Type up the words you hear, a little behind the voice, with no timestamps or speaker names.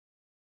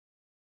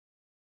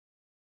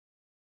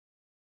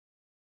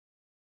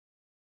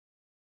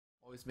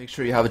Always make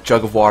sure you have a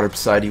jug of water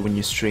beside you when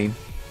you stream,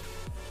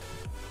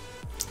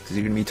 because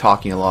you're gonna be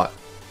talking a lot.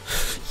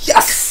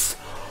 Yes!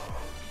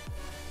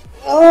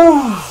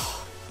 Oh,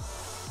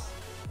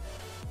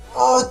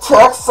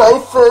 attack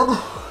siphon.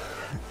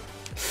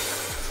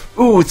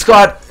 Ooh, it's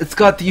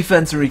got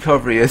defense and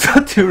recovery. It's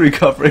got 2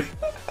 recovery.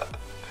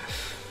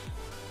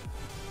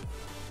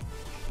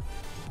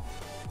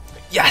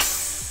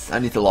 Yes! I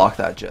need to lock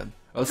that gem.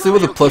 Let's see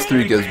what the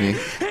 +3 gives me.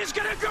 He's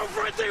gonna go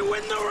for it, they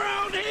win the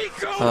round. He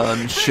goes.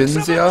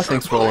 Shinzia,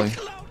 thanks for rolling.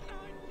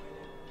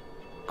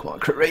 Come on,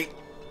 crit rate.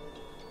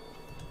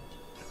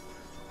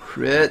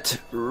 Crit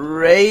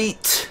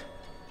rate.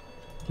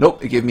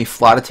 Nope, it gave me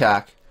flat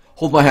attack.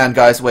 Hold my hand,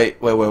 guys. Wait.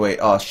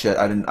 Oh shit,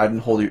 I didn't I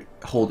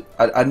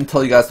didn't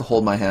tell you guys to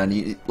hold my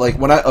hand. Like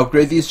when I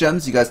upgrade these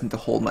gems, you guys need to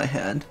hold my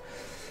hand,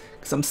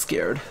 cause I'm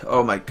scared.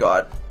 Oh my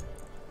god.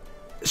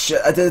 Shit,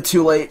 I did it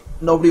too late.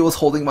 Nobody was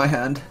holding my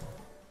hand.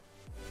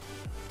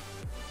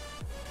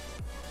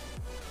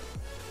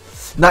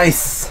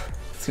 Nice!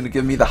 It's gonna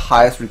give me the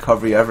highest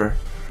recovery ever.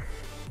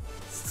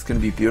 It's gonna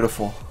be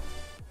beautiful.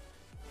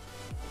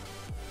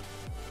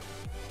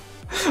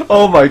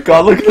 Oh my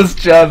god, look at this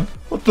gem!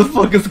 What the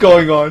fuck is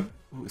going on?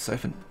 Ooh,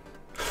 siphon.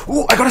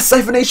 Ooh, I got a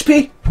siphon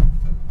HP!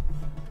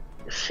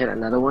 Shit,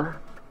 another one?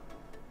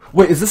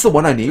 Wait, is this the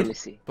one I need? Let me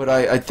see. But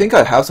I think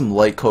I have some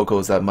light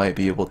cocos that might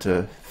be able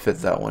to fit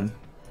that one.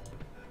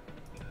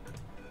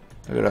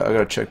 I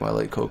gotta check my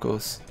light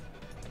cocos.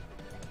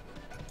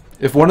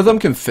 If one of them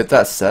can fit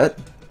that set,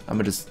 I'm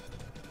gonna just...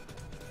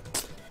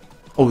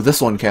 Oh, this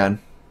one can.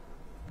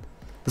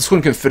 This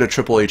one can fit a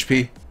triple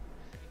HP.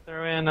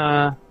 Throw in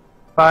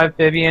 5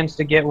 Fibians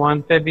to get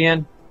 1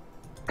 Fibian.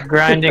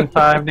 Grinding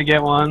 5 to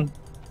get 1.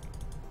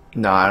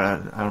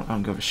 Nah, I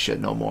don't give a shit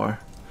no more.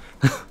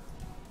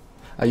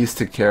 I used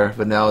to care,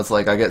 but now it's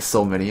like I get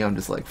so many, I'm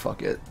just like,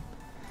 fuck it.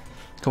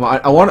 Come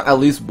on, I want at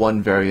least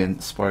one variant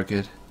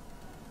SPARKITT.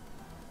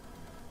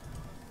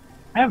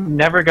 I have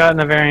never gotten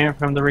a variant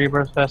from the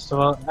Rebirth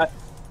Festival.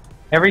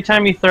 Every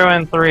time you throw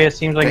in 3, it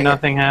seems like Dang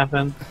nothing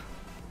happened.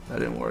 That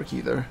didn't work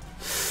either.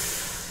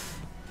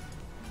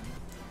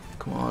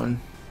 Come on.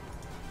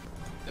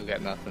 Still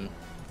got nothing.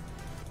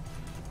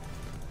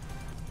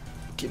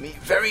 Give me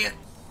variant.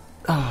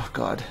 Oh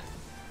god.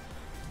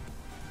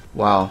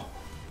 Wow.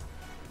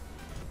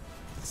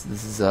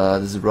 This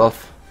is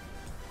rough.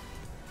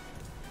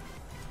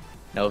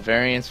 No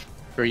variants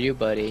for you,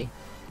 buddy.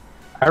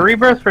 I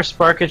Rebirth for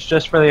SPARKITT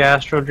just for the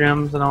Astral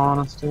Gems, in all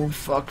honesty.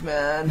 Fuck,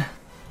 man.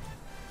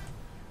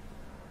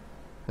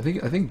 I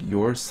think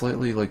you're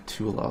slightly like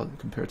too loud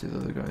compared to the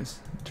other guys.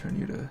 Turn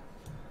you to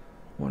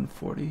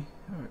 140.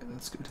 All right,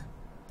 that's good.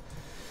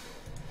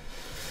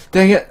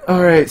 Dang it!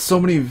 All right,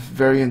 so many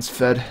variants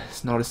fed.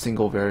 It's not a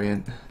single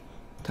variant.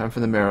 Time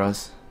for the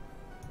Maras.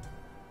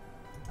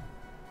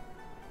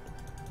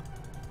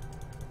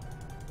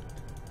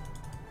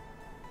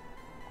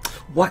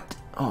 What?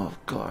 Oh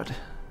god.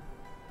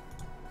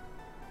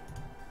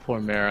 Poor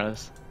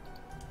Maras.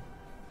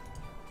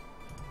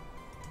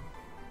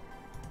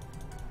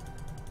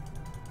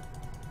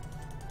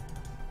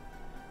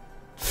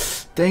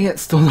 Dang it,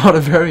 still not a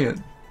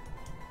variant.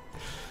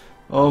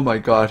 Oh my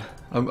god.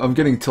 I'm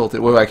getting tilted.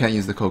 Wait, I can't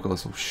use the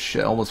cocos. Oh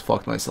shit, I almost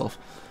fucked myself.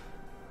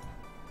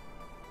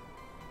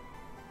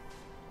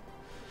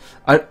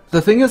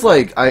 The thing is,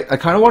 like, I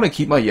kind of want to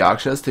keep my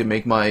Yakshas to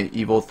make my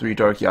EVO3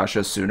 Dark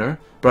Yakshas sooner,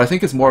 but I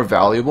think it's more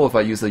valuable if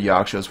I use the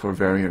Yakshas for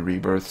variant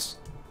rebirths.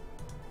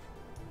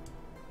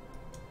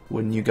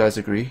 Wouldn't you guys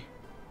agree?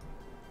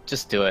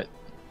 Just do it.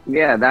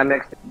 Yeah, that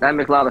makes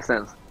a lot of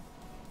sense.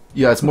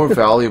 Yeah, it's more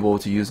valuable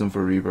to use them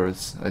for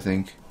rebirths, I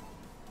think.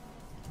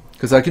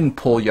 Because I can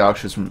pull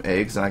Yakshas from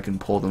eggs, and I can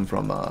pull them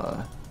from,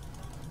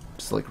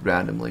 just like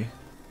randomly.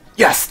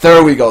 Yes!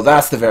 There we go!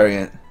 That's the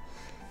variant!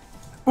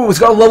 Ooh, it's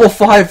got a level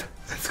 5!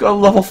 It's got a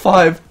level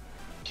 5!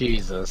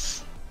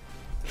 Jesus.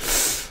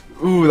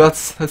 Ooh,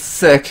 that's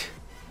sick.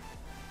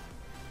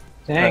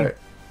 Dang.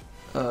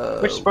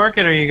 Right. Which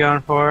SPARKITT are you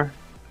going for?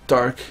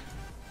 Dark.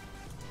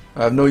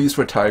 I have no use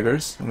for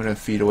tigers. I'm gonna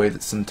feed away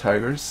some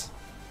tigers.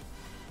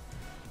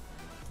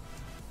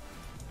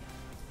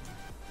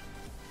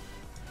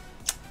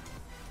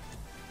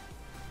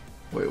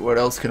 Wait, what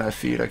else can I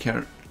feed? I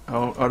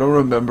don't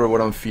remember what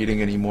I'm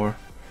feeding anymore.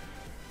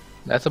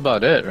 That's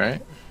about it,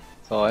 right?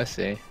 That's all I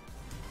see.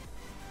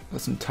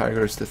 Got some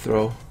tigers to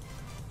throw.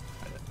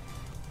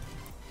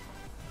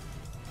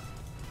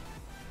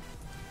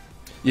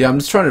 Yeah, I'm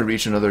just trying to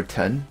reach another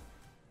 10.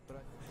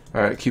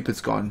 Alright,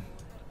 Cupid's gone.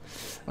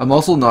 I'm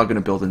also not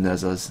gonna build a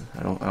Nezas.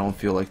 I don't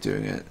feel like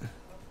doing it. I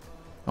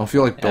don't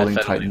feel like building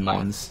Titan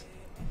ones.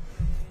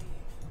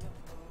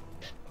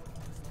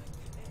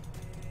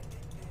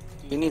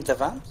 You need the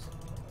vamps?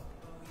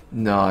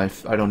 No,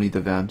 I don't need the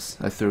vamps.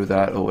 I threw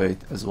that away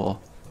as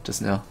well,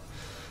 just now.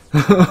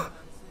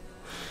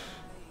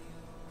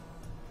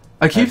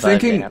 I keep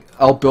thinking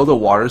I'll build a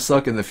water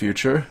suck in the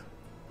future,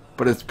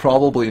 but it's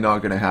probably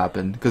not gonna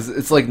happen because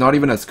it's like not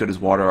even as good as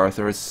Water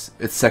Arthur.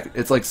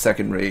 It's like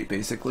second rate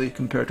basically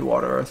compared to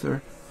Water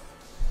Arthur.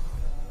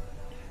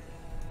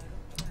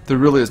 There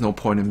really is no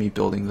point in me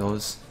building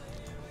those.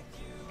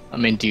 I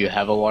mean, do you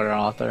have a water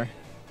author?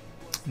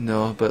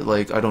 No, but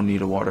like I don't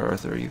need a water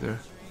author either.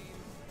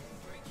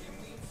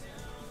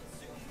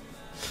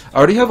 I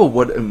already have a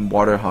wood and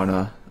water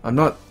Hana.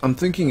 I'm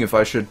thinking if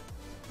I should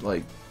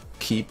like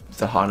keep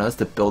the Hanas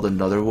to build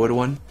another wood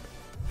one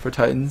for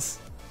Titans.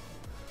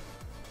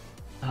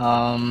 You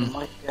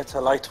might get a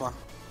light one.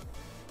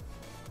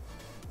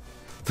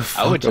 The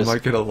fuck I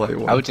might get a light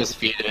one. I would just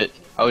feed it.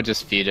 I would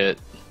just feed it.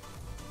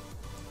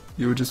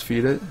 You would just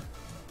feed it?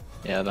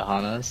 Yeah, the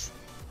Hanas.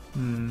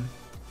 Hmm.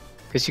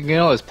 Because you can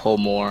always pull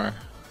more.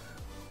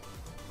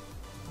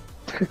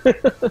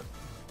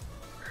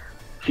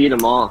 Feed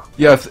them all.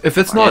 Yeah, if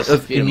it's not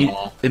of feed 'em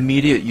all.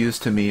 immediate use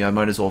to me, I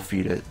might as well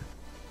feed it.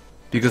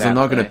 Because I'm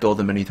not going to build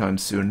them anytime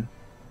soon.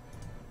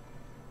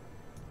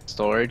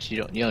 Storage,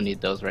 you don't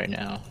need those right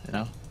now, you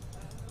know?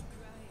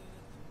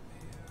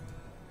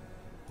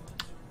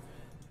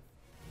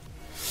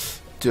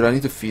 Dude, I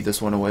need to feed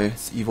this one away.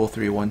 It's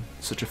EVO3 one.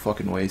 Such a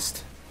fucking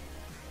waste.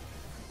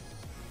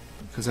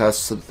 Because it has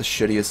some of the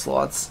shittiest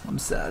slots. I'm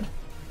sad.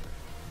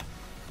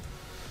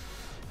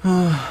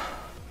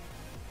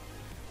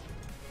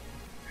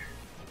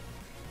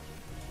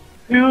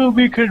 He will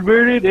be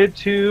converted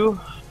into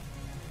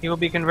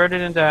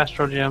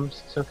astral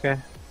gems. It's okay.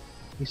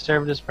 He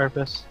served his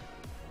purpose.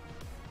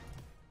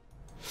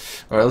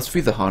 Alright, let's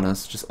feed the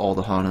Hanas. Just all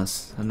the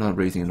Hanas. I'm not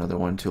raising another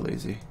one. Too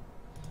lazy.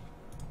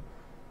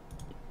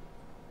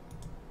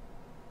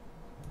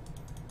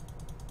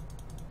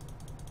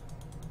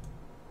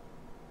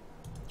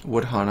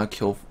 Would Hana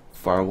kill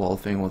Firewall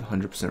thing with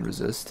 100%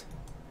 resist?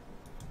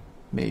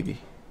 Maybe.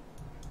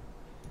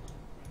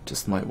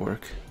 Just might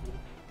work.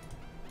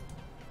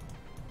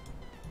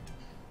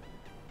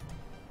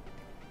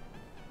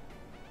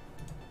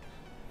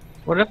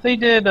 What if they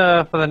did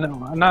for the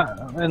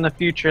not in the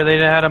future? They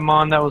had a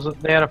mon that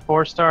they had a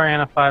 4-star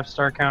and a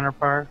 5-star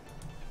counterpart.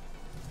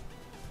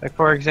 Like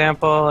for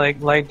example,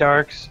 like light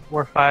darks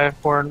were 5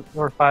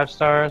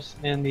 stars,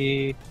 and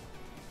the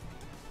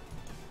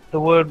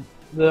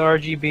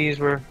RGBs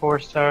were 4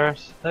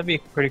 stars. That'd be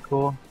pretty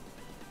cool.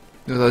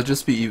 No, that'd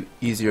just be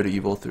easier to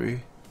EVO3.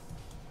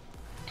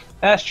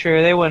 That's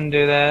true. They wouldn't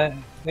do that.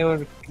 It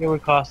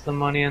would cost them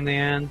money in the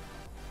end.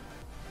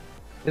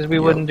 Because we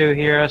wouldn't do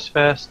Heroes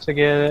Fest to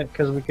get it,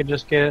 because we could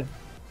just get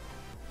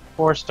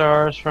 4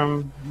 stars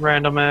from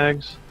random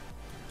eggs.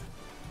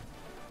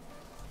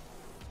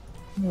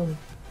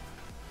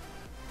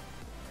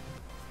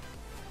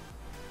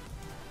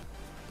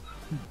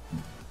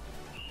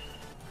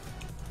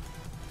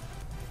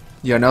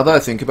 Yeah, now that I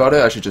think about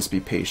it, I should just be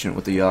patient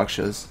with the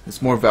Yakshas.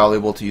 It's more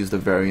valuable to use the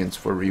variants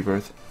for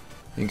Rebirth,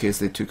 in case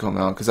they do come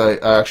out, because I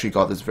actually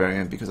got this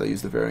variant because I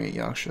used the variant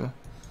Yaksha.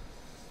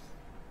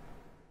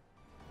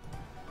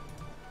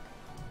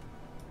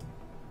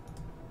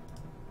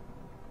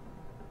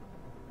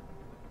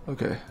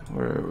 Okay,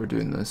 we're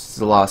doing this. This is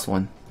the last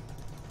one.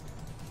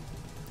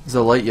 Is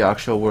a light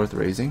Yaksha worth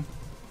raising?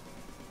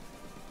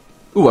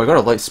 Ooh, I got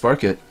a light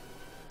SPARKITT.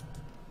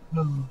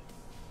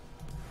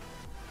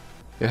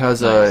 It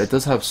has it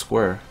does have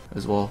square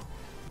as well.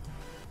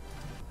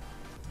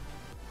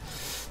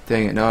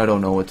 Dang it, now I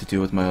don't know what to do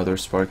with my other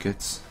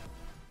SPARKITTs.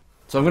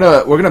 So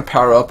we're gonna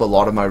power up a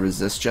lot of my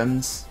resist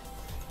gems.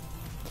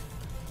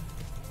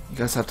 You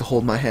guys have to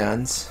hold my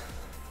hands.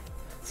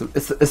 So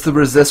it's the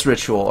resist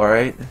ritual,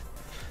 alright?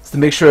 It's to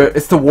make sure,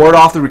 it's to ward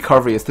off the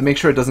recovery, it's to make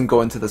sure it doesn't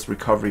go into this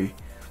recovery.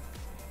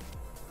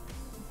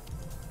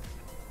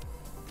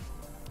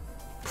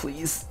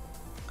 Please.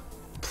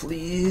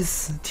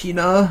 Please,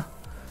 Tina.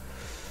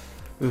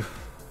 Oof,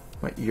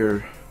 my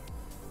ear.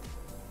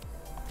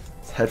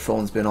 This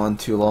headphone's been on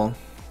too long.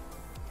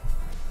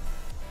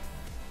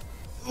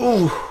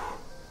 Ooh,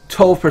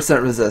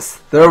 12% resist.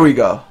 There we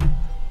go.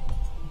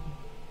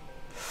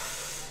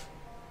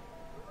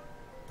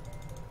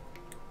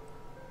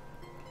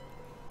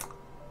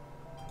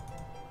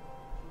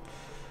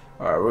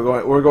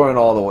 Alright, we're going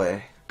all the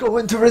way. Go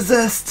into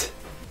resist.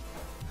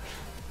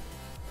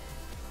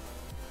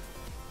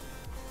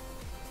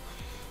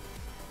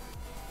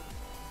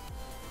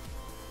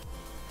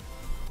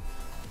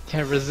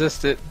 Can't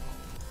resist it.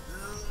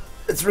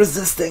 It's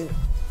resisting.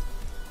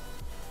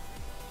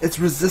 It's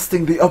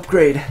resisting the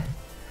upgrade.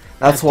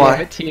 That's why.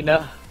 Damn it,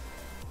 Tina.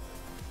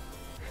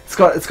 It's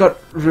got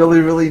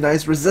really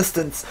nice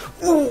resistance.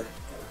 Ooh.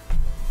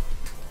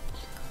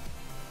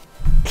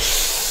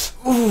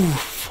 Ooh,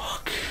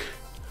 fuck.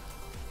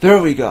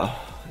 There we go.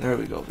 There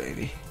we go,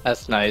 baby.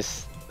 That's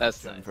nice.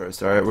 That's nice.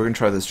 First, alright, we're gonna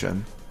try this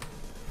gem.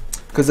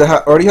 Because it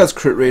already has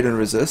crit rate and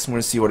resist. I'm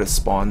gonna see what it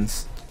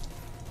spawns.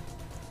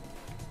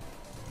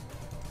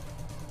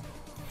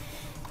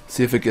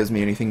 See if it gives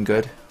me anything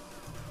good.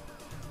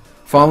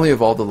 Finally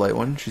evolved the light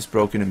one. She's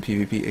broken in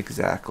PvP.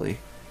 Exactly.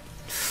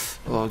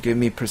 Oh, give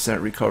me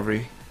percent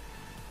recovery.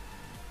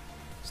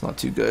 It's not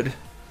too good.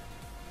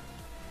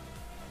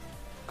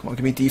 Come on,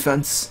 give me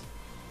defense.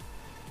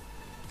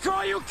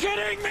 Are you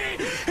kidding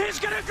me? He's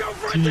gonna go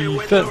for it. They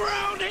win the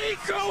round.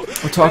 Eco.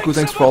 Otaku,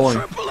 thanks for following.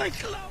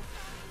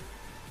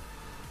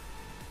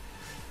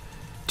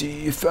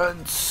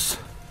 Defense.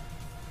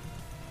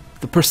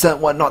 The percent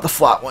one, not the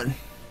flat one.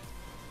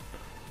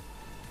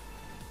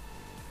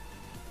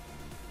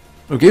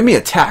 Oh, give me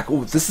attack.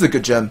 Oh, this is a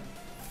good gem.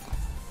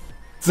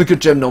 This is a good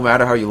gem no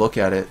matter how you look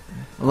at it.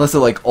 Unless it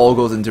like all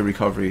goes into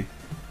recovery.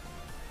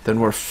 Then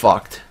we're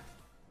fucked.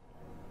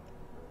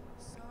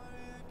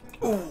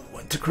 Ooh,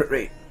 went to crit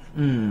rate.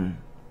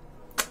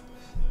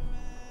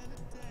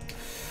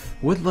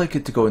 Would like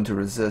it to go into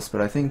resist,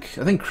 but I think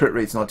crit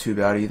rate's not too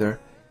bad either.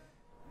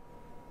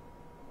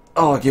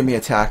 Oh, give me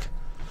attack.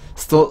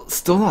 Still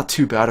not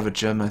too bad of a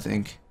gem, I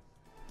think.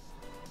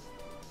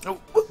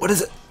 Oh, what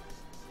is it?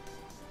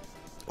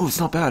 Oh, it's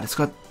not bad. It's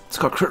got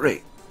crit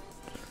rate.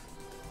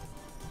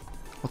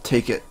 I'll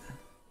take it.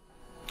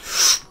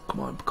 Come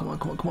on, come on,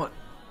 come on, come on.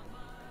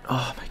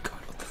 Oh my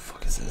god, what the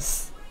fuck is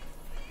this?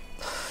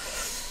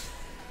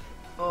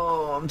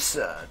 Oh, I'm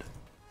sad.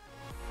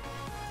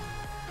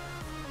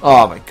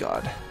 Oh my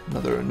god.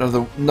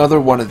 Another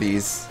one of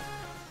these.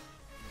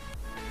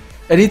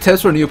 Any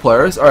tips for new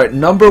players? Alright,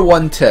 number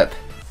one tip.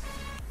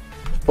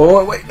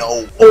 Oh wait,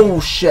 no. Oh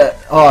shit.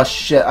 Oh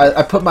shit.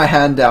 I put my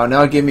hand down.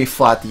 Now it gave me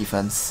flat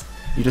defense.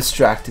 You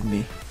distracted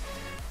me.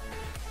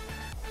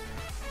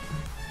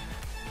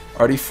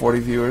 Already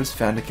 40 viewers.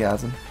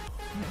 FantaGasm.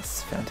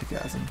 Yes,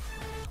 FantaGasm.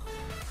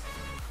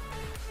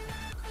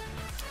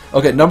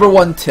 Okay, number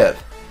one tip.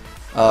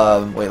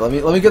 Wait, let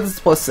me get this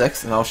to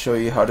 +6 and I'll show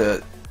you how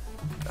to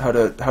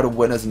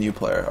win as a new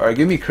player. Alright,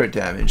 give me crit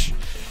damage.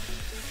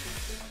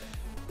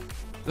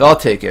 I'll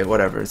take it,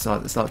 whatever. It's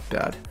not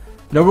bad.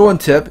 Number one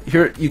tip,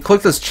 here you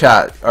click this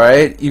chat,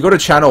 alright? You go to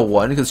channel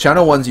 1, because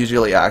channel 1's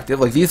usually active.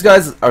 Like these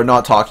guys are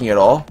not talking at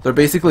all. They're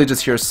basically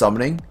just here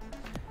summoning.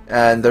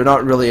 And they're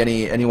not really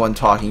anyone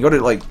talking. You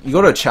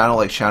go to a channel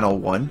like channel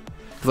 1.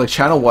 Because like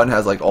channel 1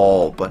 has like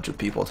all bunch of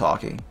people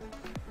talking.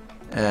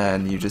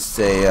 And you just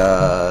say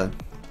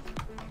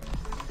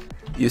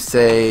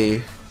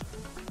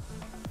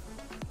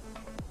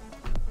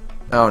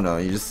oh no,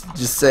 you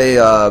just say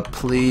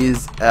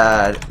please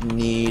add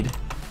need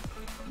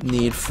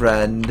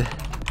friend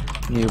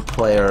new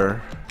player.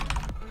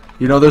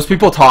 You know, there's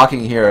people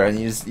talking here, and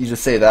you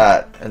just say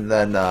that, and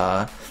then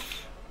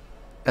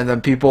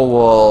people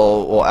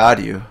will add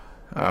you.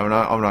 I'm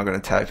not gonna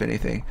type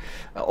anything.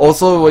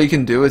 Also, what you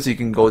can do is you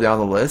can go down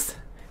the list.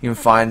 You can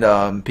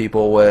find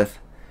people with,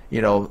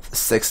 you know,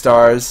 6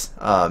 stars,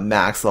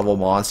 max level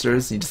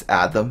monsters. You just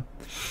add them.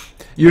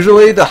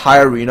 Usually the high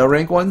arena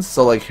rank ones,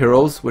 so like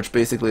heroes, which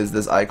basically is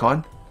this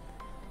icon.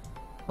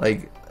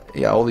 Like,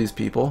 yeah, all these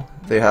people,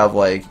 they have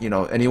like, you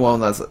know, anyone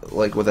that's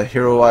like with a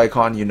hero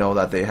icon, you know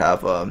that they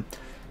have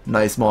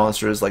nice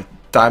monsters. Like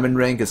diamond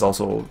rank is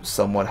also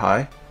somewhat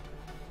high.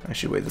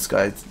 Actually, wait, this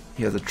guy,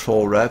 he has a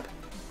troll rep.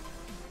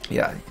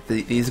 Yeah,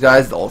 these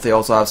guys, they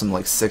also have some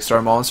like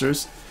 6-star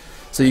monsters.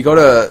 So you go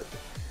to,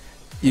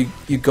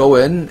 you go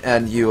in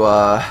and you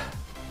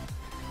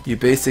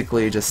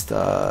basically just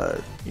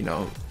you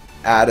know,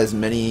 add as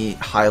many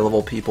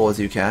high-level people as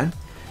you can,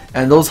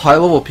 and those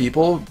high-level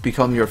people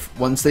become your,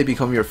 once they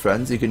become your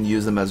friends, you can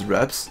use them as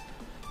reps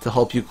to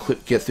help you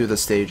get through the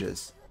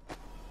stages.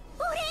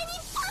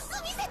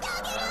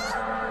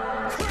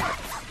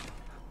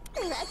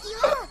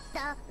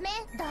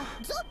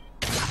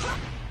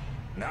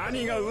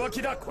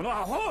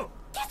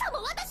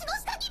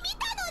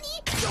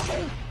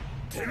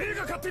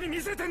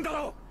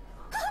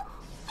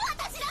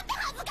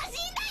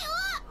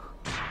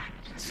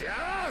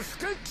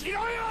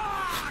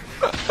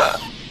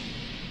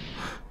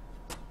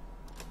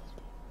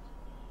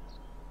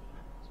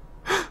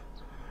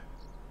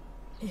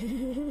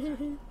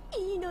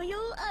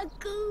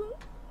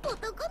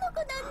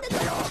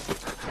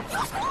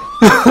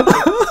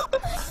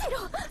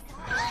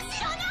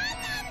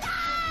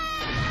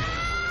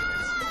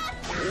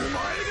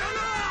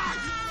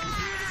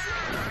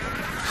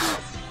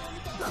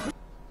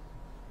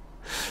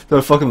 I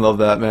fucking love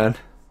that, man.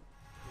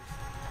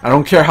 I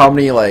don't care how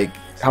many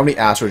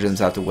astrogens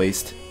I have to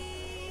waste.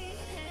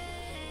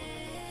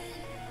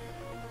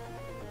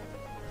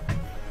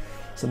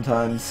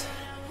 Sometimes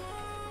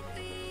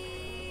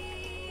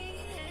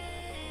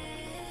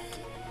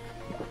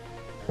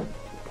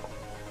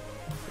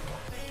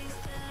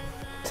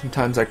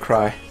I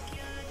cry.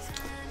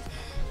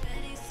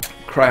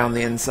 Cry on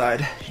the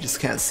inside. You just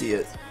can't see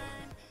it.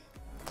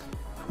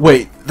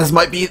 Wait, this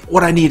might be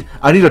what I need.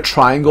 I need a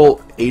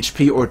triangle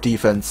HP or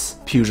defense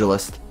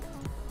pugilist.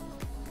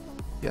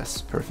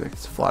 Yes, perfect.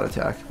 Flat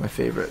attack, my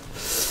favorite.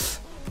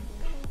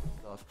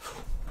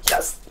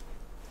 Yes!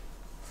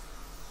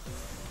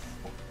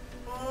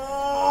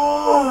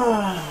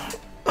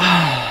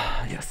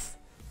 Yes.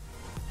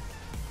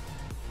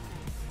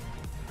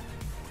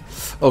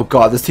 Oh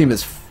god, this team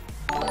is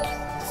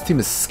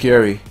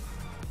scary.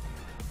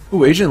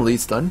 Ooh, Asian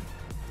elite stun.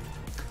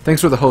 Thanks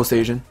for the host,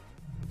 Asian.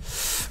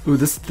 Ooh,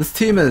 this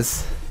team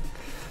is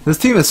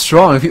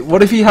strong.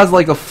 What if he has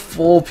like a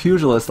full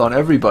pugilist on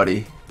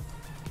everybody?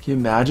 Can you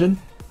imagine?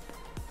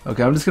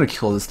 Okay, I'm just gonna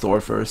kill this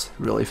Thor first,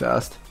 really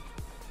fast.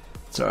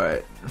 It's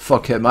alright.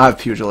 Fuck him, I have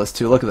pugilist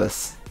too, look at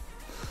this.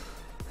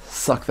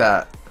 Suck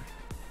that.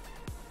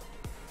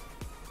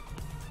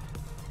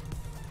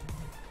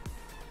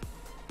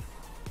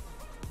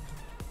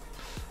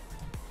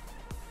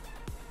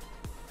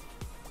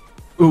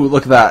 Ooh,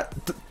 look at that.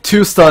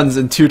 2 stuns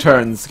in 2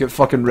 turns. Get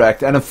fucking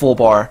wrecked. And a full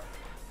bar.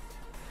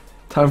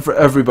 Time for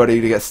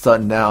everybody to get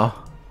stunned now.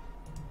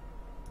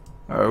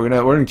 Alright, we're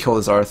gonna kill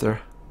this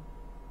Arthur.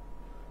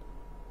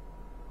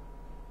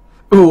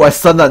 Ooh, I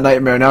stunned that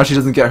Nightmare. Now she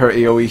doesn't get her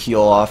AoE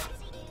heal off.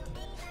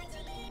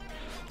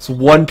 So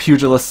 1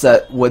 Pugilist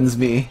set wins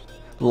me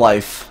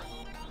life.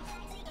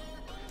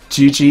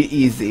 GG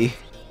easy.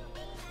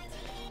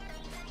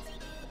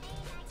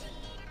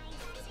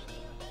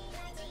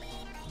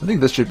 I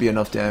think this should be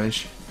enough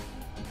damage.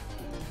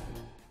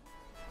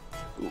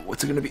 Ooh,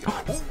 what's it gonna be?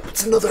 Oh,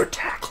 it's another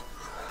attack!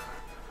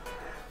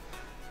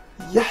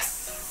 Yes!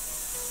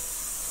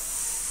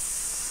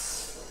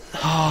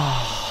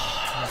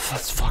 Oh,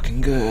 that's fucking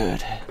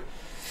good.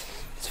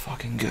 It's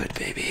fucking good,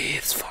 baby.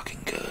 It's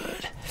fucking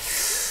good.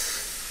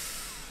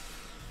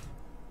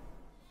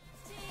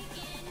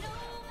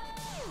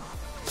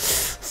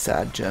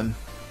 Sad gem.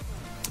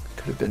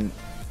 Could have been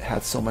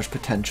had so much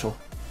potential.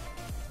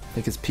 I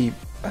think it's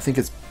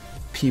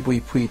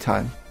PvP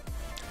time.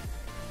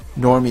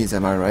 Normies,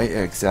 am I right?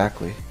 Yeah,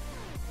 exactly.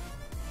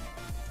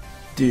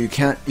 Dude,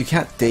 you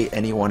can't date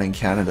anyone in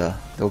Canada.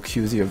 They'll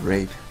accuse you of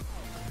rape.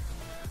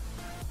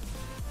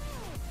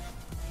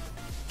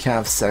 Can't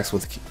have sex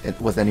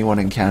with anyone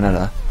in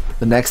Canada.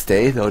 The next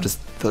day they'll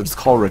just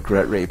call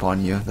regret rape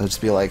on you. They'll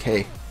just be like,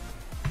 hey,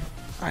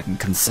 I didn't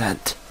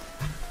consent.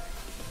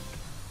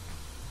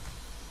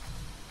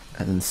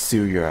 And then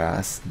sue your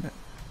ass.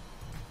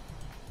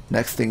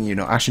 Next thing you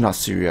know, actually not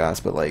sue your ass,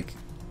 but like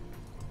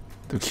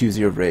they'll accuse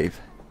you of rape.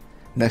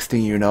 Next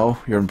thing you know,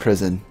 you're in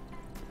prison.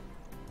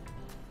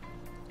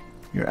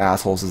 Your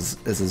asshole is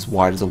as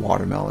wide as a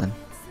watermelon.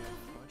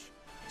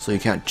 So you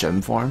can't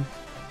gem farm?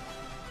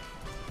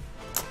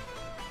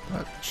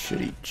 That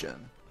shitty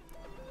gem.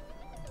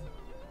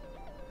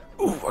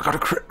 Ooh, I got a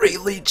crit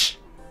rate leech!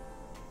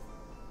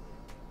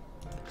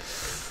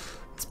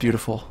 It's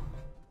beautiful.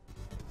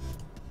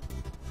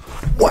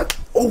 What?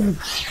 Oh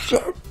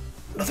shit!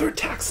 Another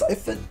attack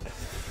siphon!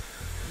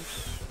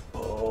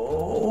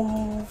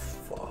 Oh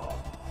fuck.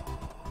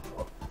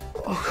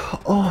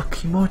 Oh,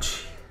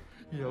 kimochi.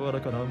 柔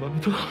らかな甘み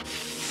と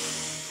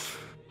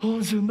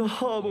芳醇な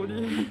ハーモ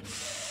ニー。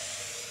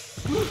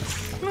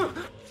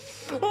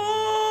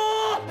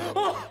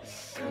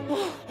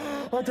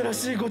新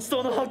しいごちそ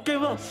うの発見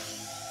は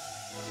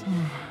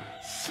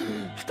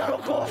人の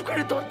幸福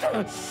にとって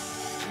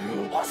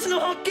星の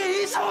発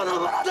見以上の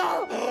ものだ。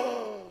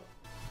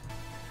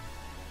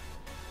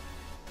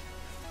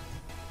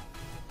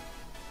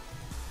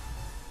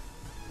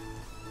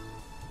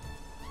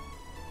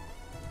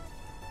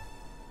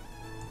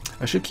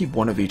I should keep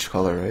one of each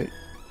color, right?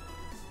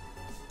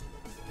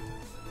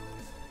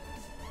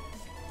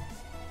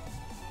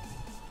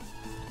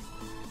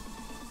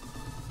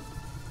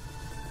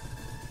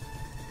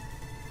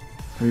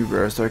 Maybe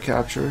rare star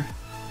capture?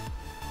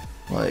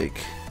 Like...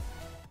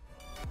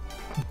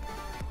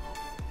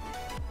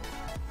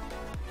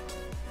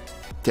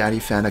 Daddy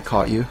Fanta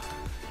caught you.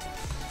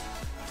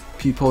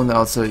 People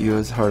now say you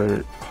as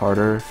harder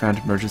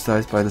Fanta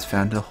merchandise. Buy this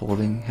Fanta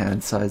holding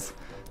hand size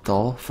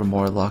doll for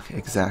more luck.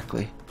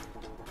 Exactly.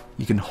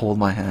 You can hold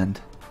my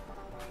hand.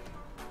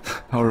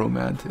 How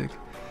romantic.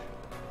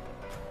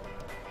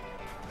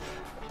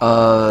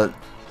 I'm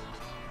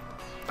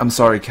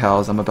sorry,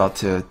 cows. I'm about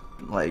to,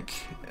 like,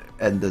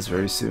 end this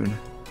very soon.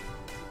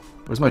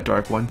 Where's my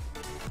dark one?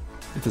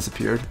 It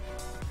disappeared.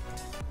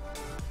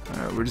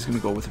 Alright, we're just gonna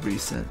go with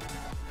recent.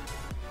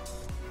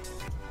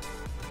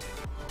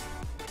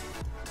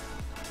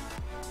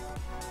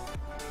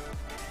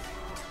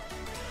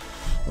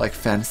 Like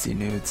fantasy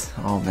nudes.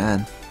 Oh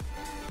man.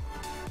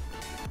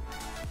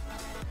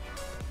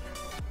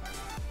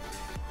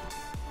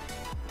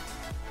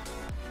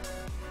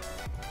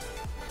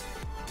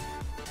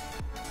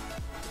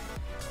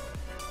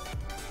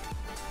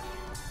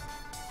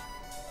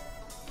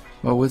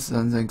 Well, with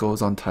Zenzen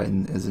goes on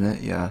Titan, isn't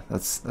it? Yeah,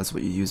 that's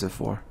what you use it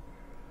for.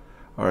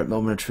 Alright,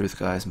 moment of truth,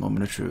 guys.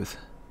 Moment of truth.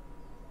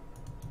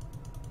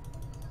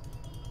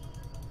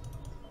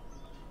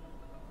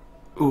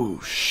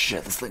 Ooh,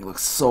 shit, this thing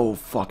looks so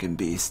fucking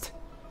beast.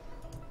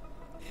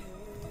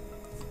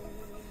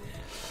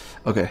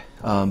 Okay,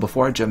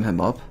 before I gem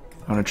him up,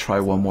 I'm gonna try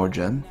one more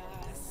gem.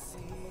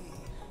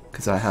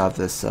 Because I have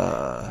this,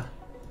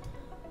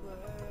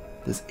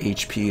 this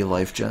HP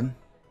life gem.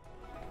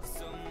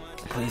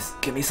 Please,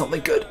 give me something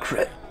good,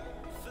 crit.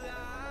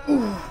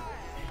 Ooh.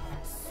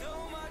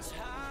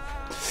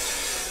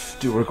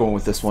 Dude, we're going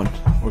with this one.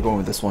 We're going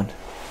with this one.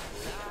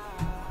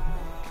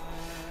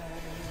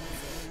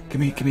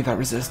 Give me that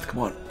resist. Come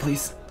on,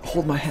 please.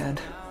 Hold my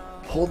hand.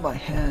 Hold my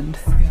hand.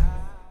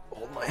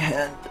 Hold my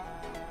hand.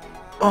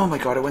 Oh my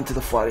god, I went to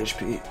the flat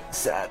HP.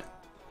 Sad.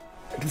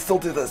 I can still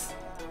do this.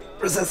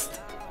 Resist.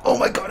 Oh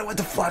my god, I went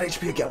to flat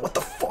HP again. What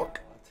the fuck?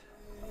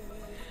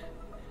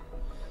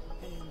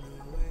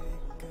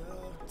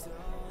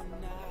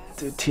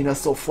 Dude, Tina's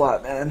so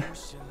flat, man.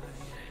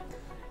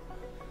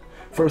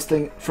 First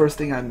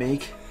thing I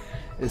make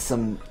is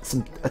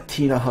a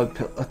Tina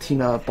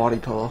body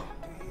pillow.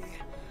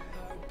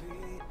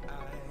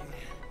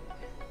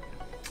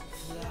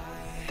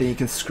 Then you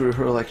can screw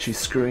her like she's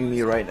screwing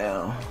me right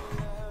now.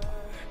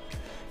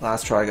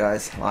 Last try,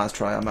 guys. Last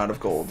try. I'm out of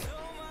gold.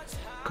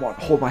 Come on,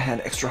 hold my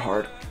hand extra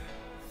hard.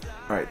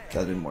 Alright,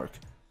 that didn't work.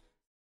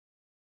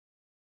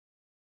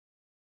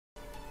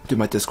 Dude,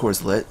 my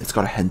Discord's lit. It's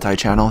got a hentai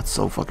channel. It's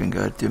so fucking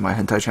good. Dude, my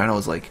hentai channel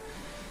is like...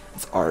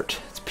 It's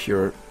art. It's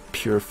pure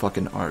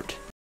fucking art.